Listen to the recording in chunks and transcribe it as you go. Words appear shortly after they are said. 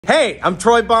Hey, I'm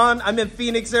Troy Bond. I'm in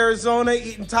Phoenix, Arizona,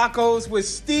 eating tacos with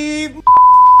Steve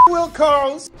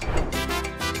Wilkos.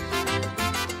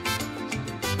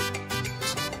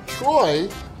 Troy,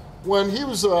 when he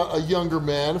was a younger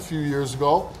man a few years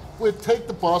ago, would take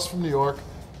the bus from New York,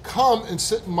 come and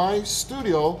sit in my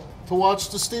studio to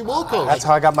watch the Steve Wilkos. That's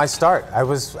how I got my start.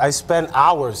 I spent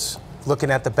hours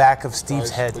looking at the back of Steve's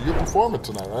head. But you're performing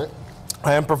tonight, right?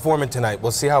 I am performing tonight.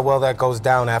 We'll see how well that goes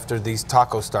down after these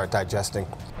tacos start digesting.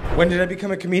 When did I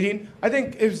become a comedian? I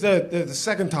think it was the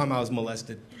second time I was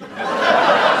molested.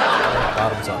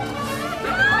 Bottoms up.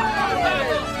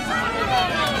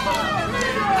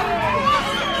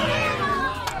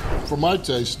 For my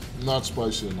taste, not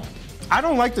spicy enough. I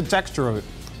don't like the texture of it.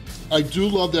 I do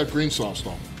love that green sauce,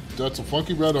 though. That's a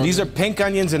funky red onion. These are pink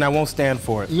onions, and I won't stand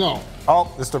for it. No.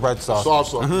 Oh, it's the red sauce.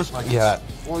 Sauce. Yeah.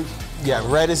 Yeah,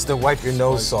 red is the wipe your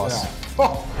nose sauce. Yeah.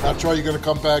 Oh, now, Troy, you going to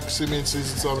come back, see me in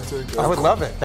season 17? I would love it.